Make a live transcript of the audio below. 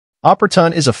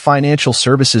Oportun is a financial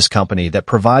services company that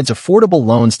provides affordable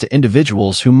loans to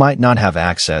individuals who might not have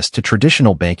access to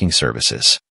traditional banking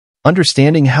services.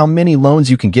 Understanding how many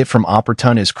loans you can get from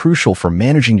Oportun is crucial for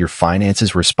managing your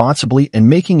finances responsibly and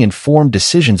making informed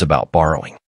decisions about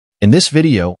borrowing. In this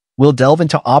video, we'll delve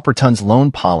into Oportun's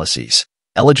loan policies,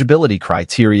 eligibility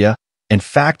criteria, and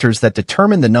factors that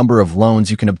determine the number of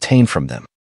loans you can obtain from them.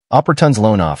 Oportun's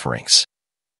loan offerings.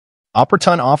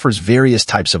 Oportun offers various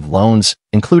types of loans,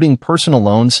 including personal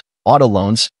loans, auto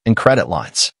loans, and credit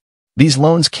lines. These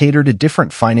loans cater to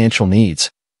different financial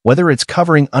needs, whether it's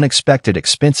covering unexpected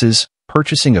expenses,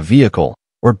 purchasing a vehicle,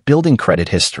 or building credit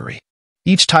history.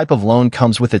 Each type of loan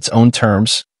comes with its own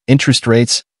terms, interest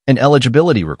rates, and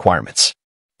eligibility requirements.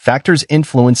 Factors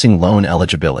influencing loan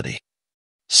eligibility.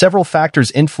 Several factors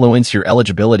influence your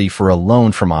eligibility for a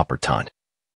loan from Oportun.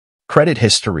 Credit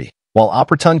history. While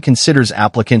Oportun considers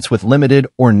applicants with limited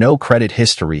or no credit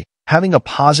history, having a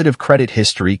positive credit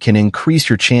history can increase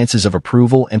your chances of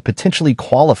approval and potentially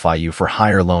qualify you for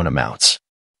higher loan amounts.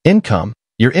 Income.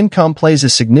 Your income plays a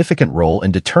significant role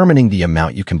in determining the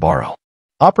amount you can borrow.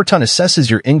 Oportun assesses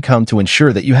your income to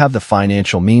ensure that you have the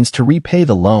financial means to repay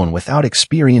the loan without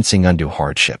experiencing undue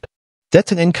hardship.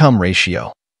 Debt-to-income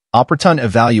ratio. Oportun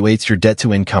evaluates your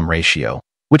debt-to-income ratio,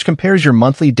 which compares your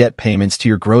monthly debt payments to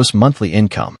your gross monthly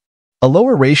income. A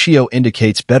lower ratio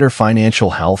indicates better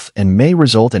financial health and may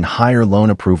result in higher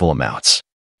loan approval amounts.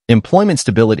 Employment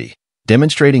stability.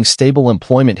 Demonstrating stable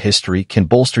employment history can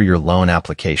bolster your loan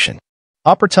application.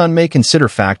 Oportun may consider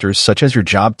factors such as your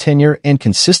job tenure and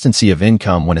consistency of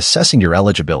income when assessing your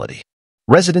eligibility.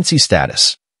 Residency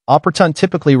status. Oportun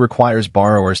typically requires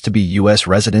borrowers to be U.S.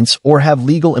 residents or have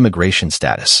legal immigration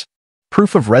status.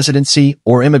 Proof of residency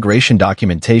or immigration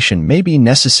documentation may be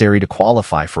necessary to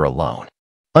qualify for a loan.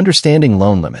 Understanding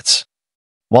loan limits.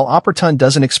 While Oportun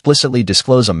doesn't explicitly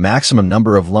disclose a maximum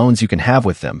number of loans you can have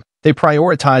with them, they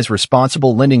prioritize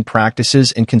responsible lending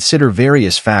practices and consider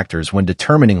various factors when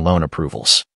determining loan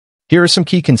approvals. Here are some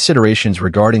key considerations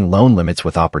regarding loan limits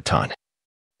with Oportun.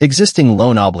 Existing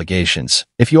loan obligations.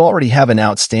 If you already have an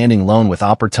outstanding loan with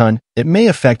Oportun, it may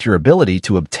affect your ability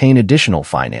to obtain additional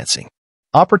financing.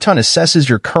 Oportun assesses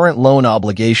your current loan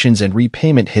obligations and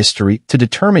repayment history to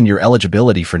determine your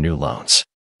eligibility for new loans.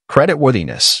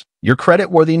 Creditworthiness. Your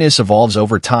creditworthiness evolves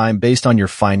over time based on your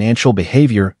financial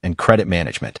behavior and credit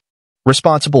management.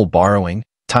 Responsible borrowing,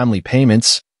 timely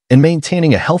payments, and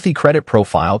maintaining a healthy credit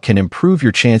profile can improve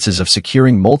your chances of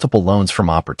securing multiple loans from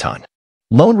Oportun.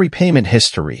 Loan repayment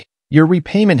history. Your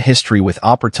repayment history with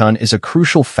Oportun is a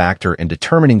crucial factor in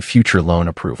determining future loan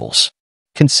approvals.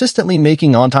 Consistently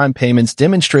making on-time payments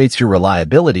demonstrates your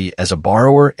reliability as a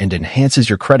borrower and enhances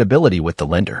your credibility with the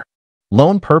lender.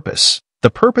 Loan purpose. The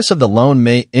purpose of the loan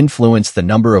may influence the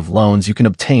number of loans you can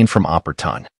obtain from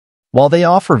Oportun. While they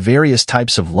offer various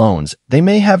types of loans, they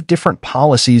may have different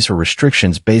policies or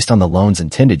restrictions based on the loan's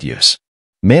intended use.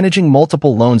 Managing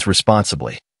multiple loans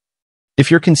responsibly. If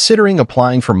you're considering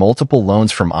applying for multiple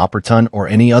loans from Oportun or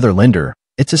any other lender,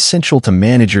 it's essential to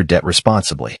manage your debt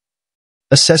responsibly.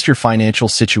 Assess your financial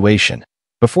situation.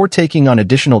 Before taking on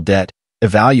additional debt,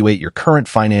 evaluate your current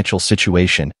financial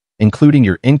situation, including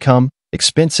your income,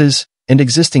 expenses, and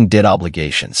existing debt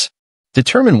obligations.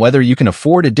 Determine whether you can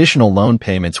afford additional loan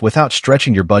payments without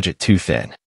stretching your budget too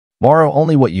thin. Borrow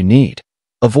only what you need.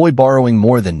 Avoid borrowing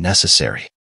more than necessary.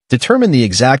 Determine the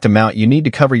exact amount you need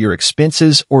to cover your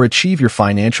expenses or achieve your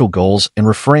financial goals and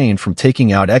refrain from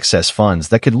taking out excess funds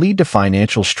that could lead to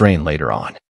financial strain later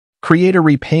on. Create a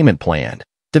repayment plan.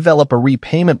 Develop a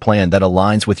repayment plan that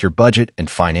aligns with your budget and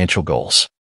financial goals.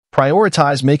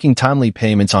 Prioritize making timely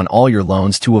payments on all your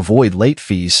loans to avoid late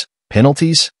fees,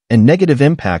 penalties, and negative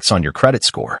impacts on your credit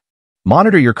score.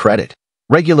 Monitor your credit.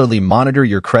 Regularly monitor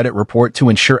your credit report to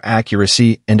ensure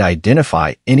accuracy and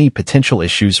identify any potential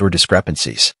issues or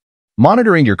discrepancies.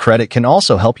 Monitoring your credit can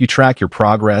also help you track your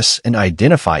progress and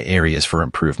identify areas for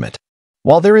improvement.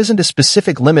 While there isn't a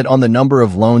specific limit on the number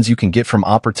of loans you can get from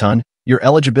Oportun, your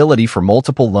eligibility for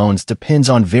multiple loans depends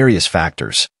on various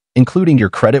factors, including your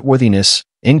creditworthiness,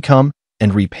 income,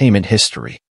 and repayment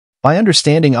history. By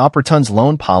understanding Oportun's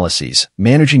loan policies,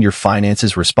 managing your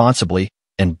finances responsibly,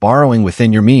 and borrowing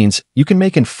within your means, you can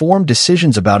make informed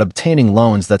decisions about obtaining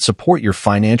loans that support your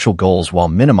financial goals while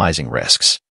minimizing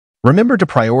risks. Remember to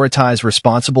prioritize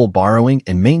responsible borrowing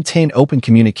and maintain open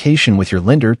communication with your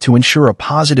lender to ensure a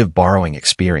positive borrowing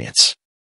experience.